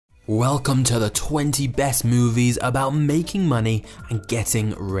Welcome to the 20 best movies about making money and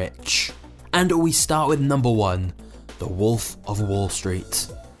getting rich. And we start with number 1, The Wolf of Wall Street.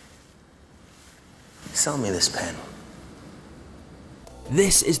 Sell me this pen.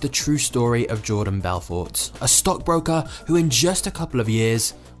 This is the true story of Jordan Belfort, a stockbroker who in just a couple of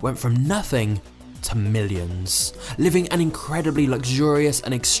years went from nothing to millions, living an incredibly luxurious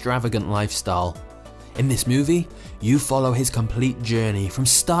and extravagant lifestyle. In this movie, you follow his complete journey from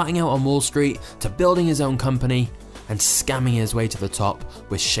starting out on Wall Street to building his own company and scamming his way to the top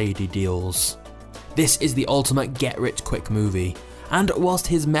with shady deals. This is the ultimate get-rich-quick movie, and whilst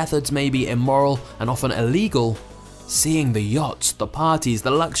his methods may be immoral and often illegal, seeing the yachts, the parties,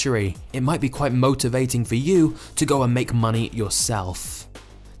 the luxury, it might be quite motivating for you to go and make money yourself.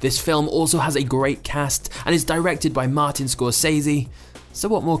 This film also has a great cast and is directed by Martin Scorsese, so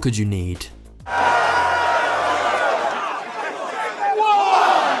what more could you need?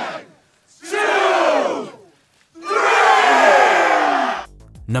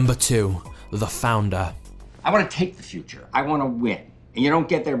 Number 2, The Founder. I want to take the future. I want to win. And you don't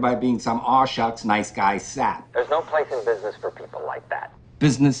get there by being some aw shucks nice guy sap. There's no place in business for people like that.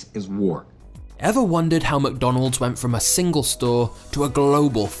 Business is war. Ever wondered how McDonald's went from a single store to a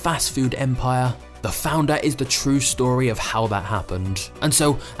global fast food empire? The Founder is the true story of how that happened. And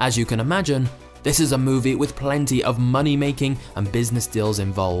so, as you can imagine, this is a movie with plenty of money making and business deals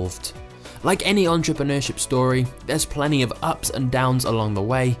involved. Like any entrepreneurship story, there's plenty of ups and downs along the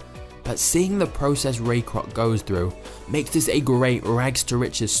way, but seeing the process Ray Kroc goes through makes this a great rags to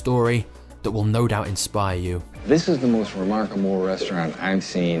riches story that will no doubt inspire you. This is the most remarkable restaurant I've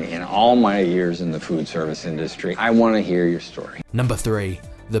seen in all my years in the food service industry. I want to hear your story. Number 3,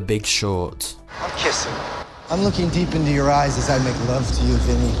 The Big Short. I'm kissing. I'm looking deep into your eyes as I make love to you,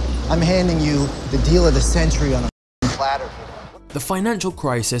 Vinny. I'm handing you the deal of the century on a platter. The financial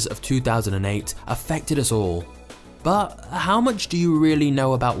crisis of 2008 affected us all, but how much do you really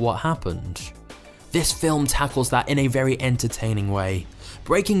know about what happened? This film tackles that in a very entertaining way,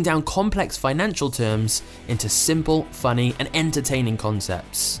 breaking down complex financial terms into simple, funny, and entertaining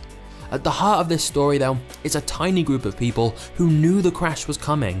concepts. At the heart of this story though, is a tiny group of people who knew the crash was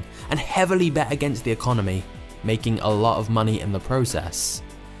coming and heavily bet against the economy, making a lot of money in the process.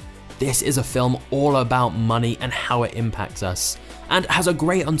 This is a film all about money and how it impacts us, and has a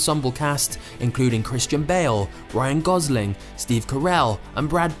great ensemble cast including Christian Bale, Ryan Gosling, Steve Carell, and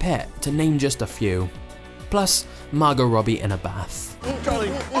Brad Pitt, to name just a few. Plus, Margot Robbie in a bath.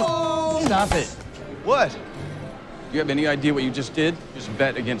 Charlie, oh! Stop it. What? You have any idea what you just did? Just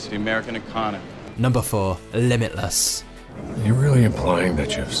bet against the American economy. Number 4, Limitless. Are you really implying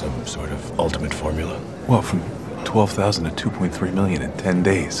that you have some sort of ultimate formula? Well, from 12,000 to 2.3 million in 10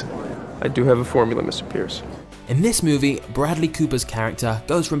 days. I do have a formula, Mr. Pierce. In this movie, Bradley Cooper's character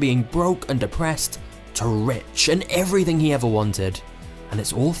goes from being broke and depressed to rich and everything he ever wanted. And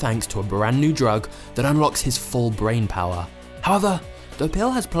it's all thanks to a brand new drug that unlocks his full brain power. However, the pill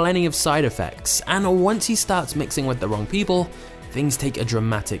has plenty of side effects, and once he starts mixing with the wrong people, things take a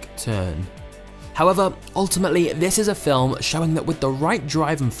dramatic turn. However, ultimately, this is a film showing that with the right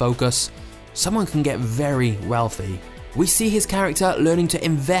drive and focus, someone can get very wealthy. We see his character learning to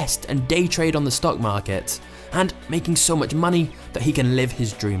invest and day trade on the stock market, and making so much money that he can live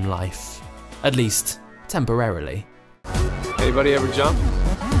his dream life. At least, temporarily. Anybody ever jump?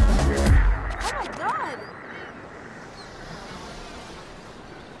 Oh my God.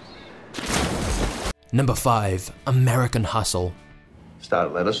 Number 5, American Hustle.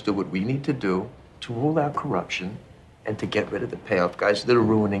 Start, let us do what we need to do to rule out corruption and to get rid of the payoff guys that are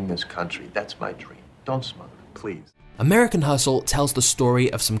ruining this country. That's my dream. Don't smother it, please. American Hustle tells the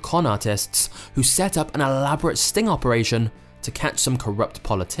story of some con artists who set up an elaborate sting operation to catch some corrupt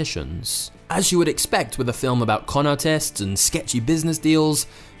politicians. As you would expect with a film about con artists and sketchy business deals,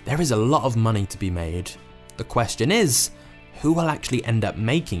 there is a lot of money to be made. The question is, who will actually end up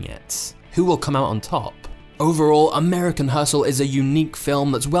making it? Who will come out on top? Overall, American Hustle is a unique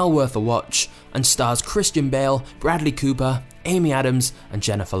film that's well worth a watch and stars Christian Bale, Bradley Cooper, Amy Adams, and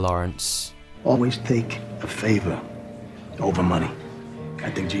Jennifer Lawrence. Always take a favor over money. I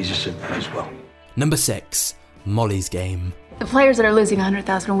think Jesus said that as well. Number 6, Molly's Game. The players that are losing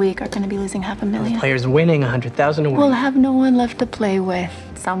 100,000 a week are going to be losing $500,000. Players winning 100,000 a week. We'll have no one left to play with.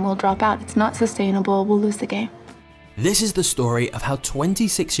 Some will drop out. It's not sustainable. We'll lose the game. This is the story of how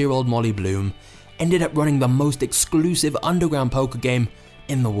 26-year-old Molly Bloom ended up running the most exclusive underground poker game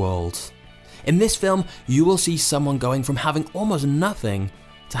in the world. In this film, you will see someone going from having almost nothing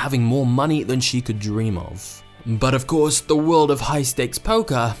to having more money than she could dream of. But of course, the world of high-stakes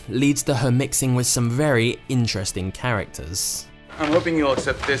poker leads to her mixing with some very interesting characters. I'm hoping you'll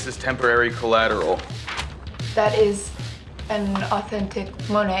accept this as temporary collateral. That is an authentic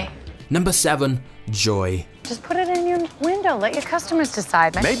Monet. Number 7, Joy. Just put it in your window. Let your customers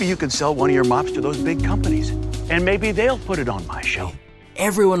decide. Maybe you could sell one of your mops to those big companies, and maybe they'll put it on my shelf.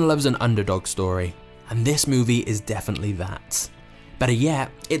 Everyone loves an underdog story, and this movie is definitely that. Better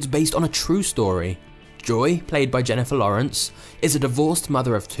yet, it's based on a true story. Joy, played by Jennifer Lawrence, is a divorced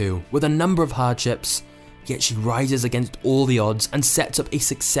mother of 2 with a number of hardships, yet she rises against all the odds and sets up a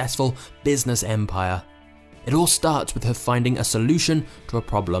successful business empire. It all starts with her finding a solution to a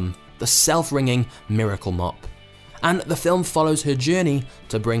problem, the self-ringing miracle mop. And the film follows her journey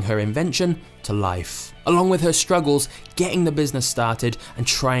to bring her invention to life, along with her struggles getting the business started and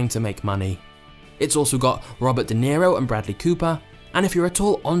trying to make money. It's also got Robert De Niro and Bradley Cooper, and if you're at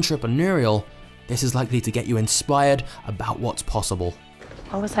all entrepreneurial, this is likely to get you inspired about what's possible.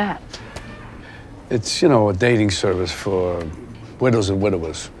 What was that? It's, a dating service for widows and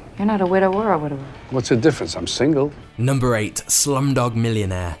widowers. You're not a widower or a widower. What's the difference? I'm single. Number 8, Slumdog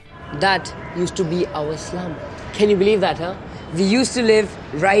Millionaire. That used to be our slum. Can you believe that, huh? We used to live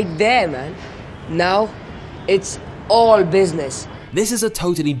right there, man. Now, it's all business. This is a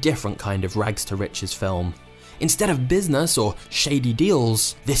totally different kind of rags to riches film. Instead of business or shady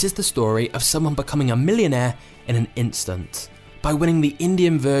deals, this is the story of someone becoming a millionaire in an instant by winning the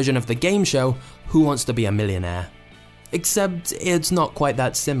Indian version of the game show Who Wants to Be a Millionaire. Except it's not quite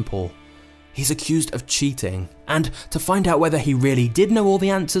that simple. He's accused of cheating, and to find out whether he really did know all the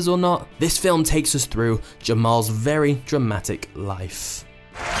answers or not, this film takes us through Jamal's very dramatic life.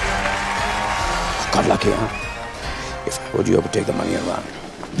 Got lucky, huh? If I would you ever take the money and run,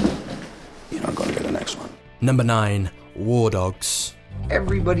 you're not gonna get the next one. Number 9, War Dogs.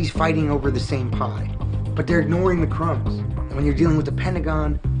 Everybody's fighting over the same pie, but they're ignoring the crumbs. And when you're dealing with the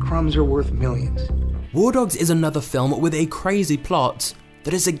Pentagon, crumbs are worth millions. War Dogs is another film with a crazy plot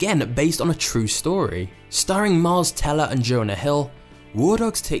that is again based on a true story. Starring Miles Teller and Jonah Hill, War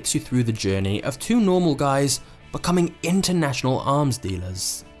Dogs takes you through the journey of 2 normal guys becoming international arms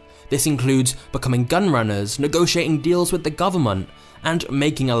dealers. This includes becoming gun runners, negotiating deals with the government, and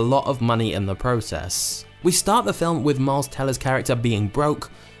making a lot of money in the process. We start the film with Miles Teller's character being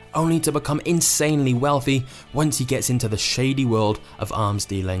broke, only to become insanely wealthy once he gets into the shady world of arms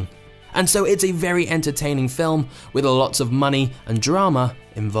dealing. And so it's a very entertaining film with lots of money and drama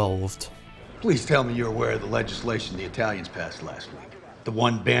involved. Please tell me you're aware of the legislation the Italians passed last week. The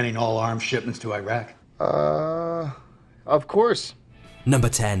one banning all arms shipments to Iraq? Of course. Number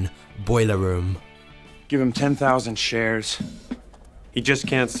 10, Boiler Room. Give him 10,000 shares. He just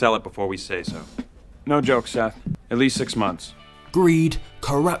can't sell it before we say so. No joke, Seth. At least 6 months. Greed,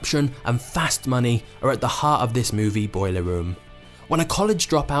 corruption, and fast money are at the heart of this movie, Boiler Room. When a college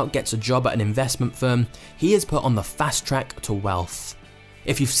dropout gets a job at an investment firm, he is put on the fast track to wealth.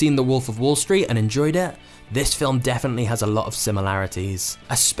 If you've seen The Wolf of Wall Street and enjoyed it, this film definitely has a lot of similarities,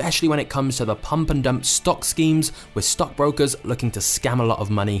 especially when it comes to the pump and dump stock schemes with stockbrokers looking to scam a lot of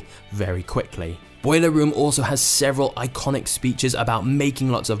money very quickly. Boiler Room also has several iconic speeches about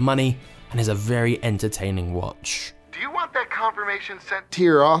making lots of money and is a very entertaining watch. Do you want that confirmation sent to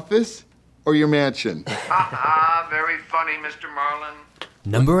your office or your mansion? Very funny, Mr. Marlin.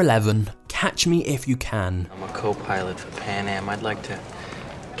 Number 11, Catch Me If You Can. I'm a co-pilot for Pan Am. I'd like to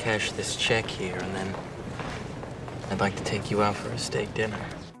cash this check here, and then I'd like to take you out for a steak dinner.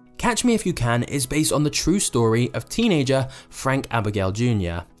 Catch Me If You Can is based on the true story of teenager Frank Abagnale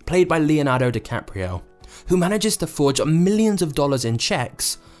Jr., played by Leonardo DiCaprio, who manages to forge millions of dollars in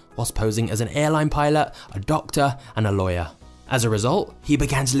checks whilst posing as an airline pilot, a doctor, and a lawyer. As a result, he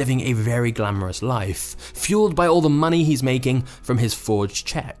begins living a very glamorous life, fueled by all the money he's making from his forged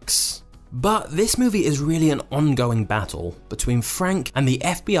checks. But this movie is really an ongoing battle between Frank and the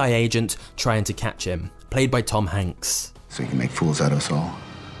FBI agent trying to catch him, played by Tom Hanks. So you can make fools out of us all?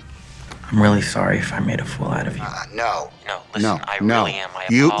 I'm really sorry if I made a fool out of you. No. No, listen, I really am.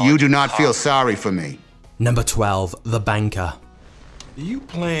 You do not feel sorry for me. Number 12, The Banker. Do you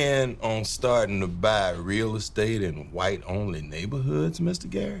plan on starting to buy real estate in white-only neighborhoods, Mr.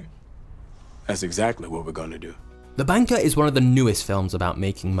 Gary? That's exactly what we're gonna do. The Banker is one of the newest films about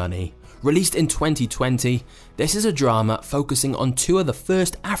making money. Released in 2020, this is a drama focusing on 2 of the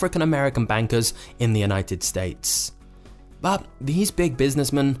first African-American bankers in the United States. But these big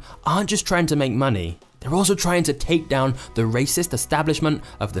businessmen aren't just trying to make money, they're also trying to take down the racist establishment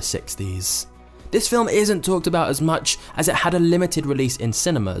of the 60s. This film isn't talked about as much as it had a limited release in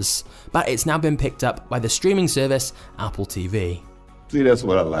cinemas, but it's now been picked up by the streaming service Apple TV. See, that's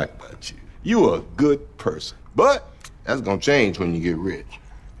what I like about you. You are a good person, but that's gonna change when you get rich.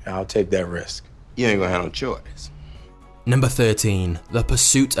 I'll take that risk. You ain't gonna have no choice. Number 13, The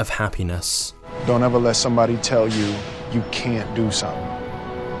Pursuit of Happiness. Don't ever let somebody tell you you can't do something.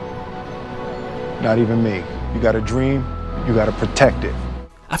 Not even me. You got a dream, you gotta protect it.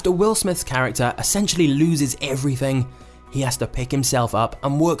 After Will Smith's character essentially loses everything, he has to pick himself up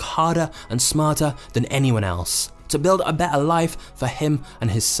and work harder and smarter than anyone else to build a better life for him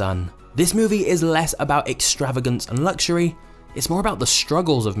and his son. This movie is less about extravagance and luxury, it's more about the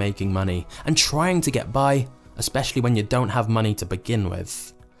struggles of making money and trying to get by, especially when you don't have money to begin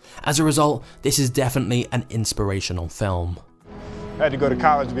with. As a result, this is definitely an inspirational film. Had to go to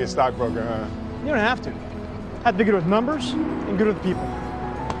college to be a stockbroker, huh? You don't have to. Had to be good with numbers and good with people.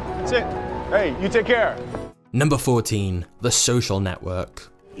 That's it. Hey, you take care. Number 14, The Social Network.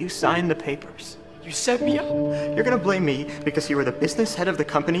 You signed the papers. You set me up. You're gonna blame me because you were the business head of the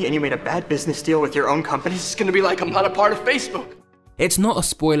company and you made a bad business deal with your own company. It's gonna be like I'm not a part of Facebook. It's not a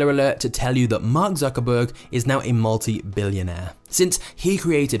spoiler alert to tell you that Mark Zuckerberg is now a multi-billionaire, since he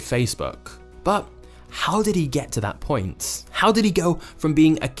created Facebook. But how did he get to that point? How did he go from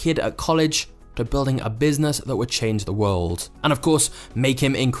being a kid at college to building a business that would change the world? And of course, make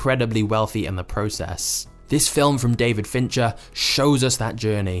him incredibly wealthy in the process. This film from David Fincher shows us that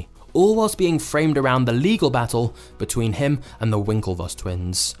journey, all whilst being framed around the legal battle between him and the Winklevoss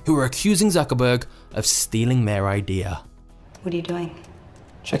twins, who were accusing Zuckerberg of stealing their idea. What are you doing?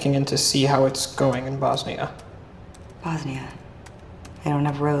 Checking in to see how it's going in Bosnia. Bosnia. They don't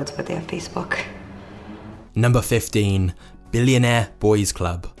have roads, but they have Facebook. Number 15, Billionaire Boys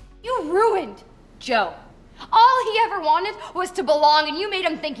Club. You ruined Joe. All he ever wanted was to belong, and you made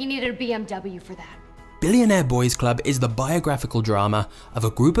him think he needed a BMW for that. Billionaire Boys Club is the biographical drama of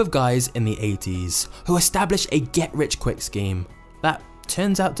a group of guys in the 80s who establish a get-rich-quick scheme that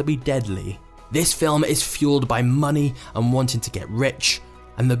turns out to be deadly. This film is fueled by money and wanting to get rich,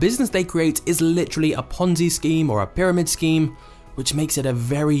 and the business they create is literally a Ponzi scheme or a pyramid scheme, which makes it a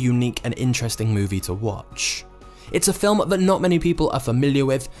very unique and interesting movie to watch. It's a film that not many people are familiar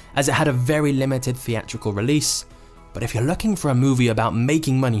with, as it had a very limited theatrical release, but if you're looking for a movie about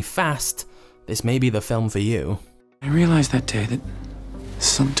making money fast, this may be the film for you. I realized that day that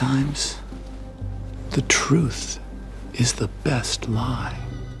sometimes the truth is the best lie.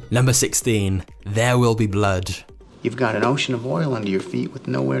 Number 16, There Will Be Blood. You've got an ocean of oil under your feet with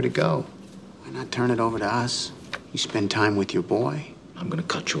nowhere to go. Why not turn it over to us? You spend time with your boy. I'm gonna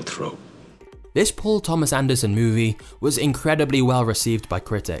cut your throat. This Paul Thomas Anderson movie was incredibly well received by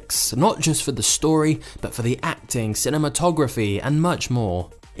critics, not just for the story, but for the acting, cinematography, and much more.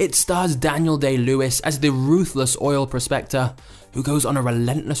 It stars Daniel Day-Lewis as the ruthless oil prospector who goes on a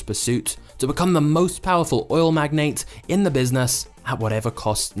relentless pursuit to become the most powerful oil magnate in the business at whatever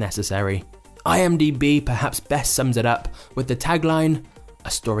cost necessary. IMDb perhaps best sums it up with the tagline,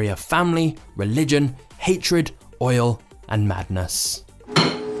 "A story of family, religion, hatred, oil, and madness."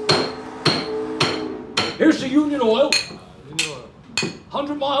 Here's the Union Oil.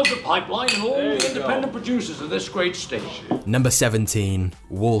 100 miles of pipeline and all the independent producers of this great state. Number 17,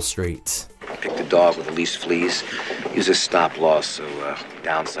 Wall Street. Pick the dog with the least fleas. Use a stop loss, so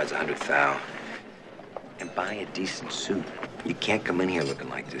downside's 100,000. And buy a decent suit. You can't come in here looking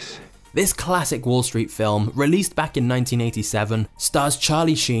like this. This classic Wall Street film, released back in 1987, stars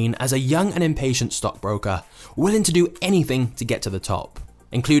Charlie Sheen as a young and impatient stockbroker, willing to do anything to get to the top,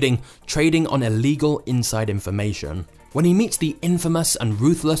 including trading on illegal inside information. When he meets the infamous and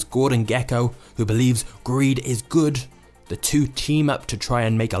ruthless Gordon Gekko, who believes greed is good, the two team up to try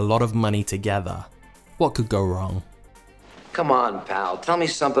and make a lot of money together. What could go wrong? Come on, pal. Tell me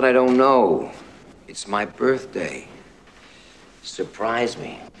something I don't know. It's my birthday. Surprise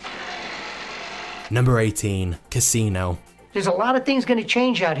me. Number 18, Casino. There's a lot of things going to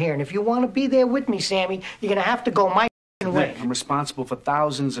change out here, and if you want to be there with me, Sammy, you're going to have to go my way. I'm responsible for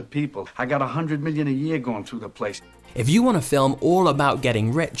thousands of people. I got $100 million a year going through the place. If you want a film all about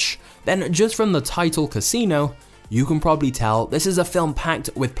getting rich, then just from the title Casino, you can probably tell this is a film packed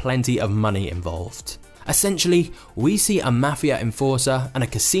with plenty of money involved. Essentially, we see a mafia enforcer and a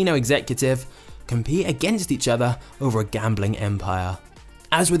casino executive compete against each other over a gambling empire.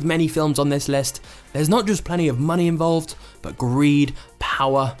 As with many films on this list, there's not just plenty of money involved, but greed,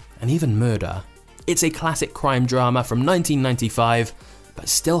 power, and even murder. It's a classic crime drama from 1995, but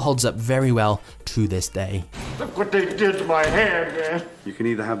still holds up very well to this day. Look what they did to my hand, man. You can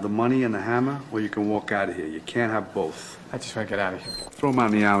either have the money and the hammer, or you can walk out of here. You can't have both. I just want to get out of here. Throw him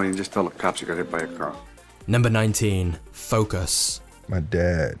out in the alley and just tell the cops you got hit by a car. Number 19, Focus. My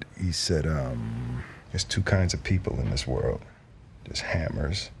dad, he said, there's two kinds of people in this world. There's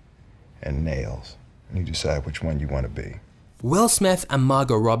hammers and nails. And you decide which one you want to be. Will Smith and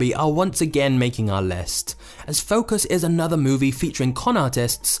Margot Robbie are once again making our list, as Focus is another movie featuring con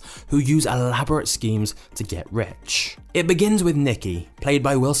artists who use elaborate schemes to get rich. It begins with Nicky, played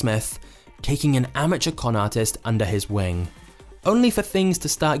by Will Smith, taking an amateur con artist under his wing, only for things to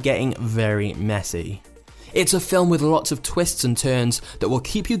start getting very messy. It's a film with lots of twists and turns that will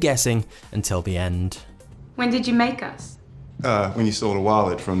keep you guessing until the end. When did you make us? When you stole a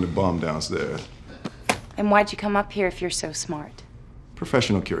wallet from the bum downstairs. And why'd you come up here if you're so smart?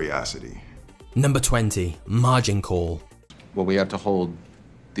 Professional curiosity. Number 20, Margin Call. Well, we have to hold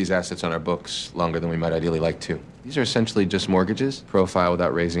these assets on our books longer than we might ideally like to. These are essentially just mortgages, profile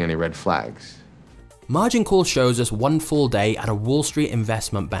without raising any red flags. Margin Call shows us one full day at a Wall Street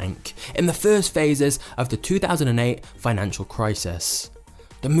investment bank in the first phases of the 2008 financial crisis.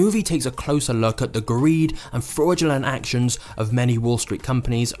 The movie takes a closer look at the greed and fraudulent actions of many Wall Street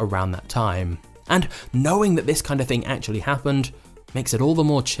companies around that time. And knowing that this kind of thing actually happened makes it all the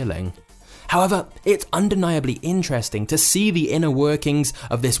more chilling. However, it's undeniably interesting to see the inner workings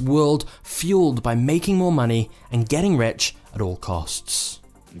of this world fueled by making more money and getting rich at all costs.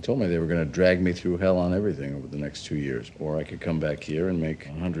 He told me they were going to drag me through hell on everything over the next 2 years, or I could come back here and make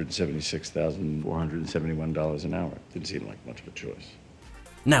 $176,471 an hour. Didn't seem like much of a choice.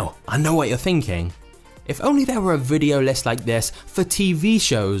 Now, I know what you're thinking. If only there were a video list like this for TV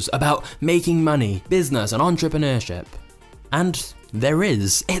shows about making money, business, and entrepreneurship. And there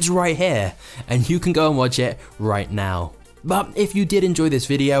is. It's right here, and you can go and watch it right now. But if you did enjoy this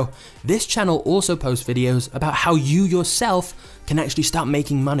video, this channel also posts videos about how you yourself can actually start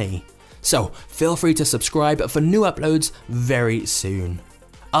making money. So feel free to subscribe for new uploads very soon.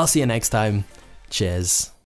 I'll see you next time. Cheers.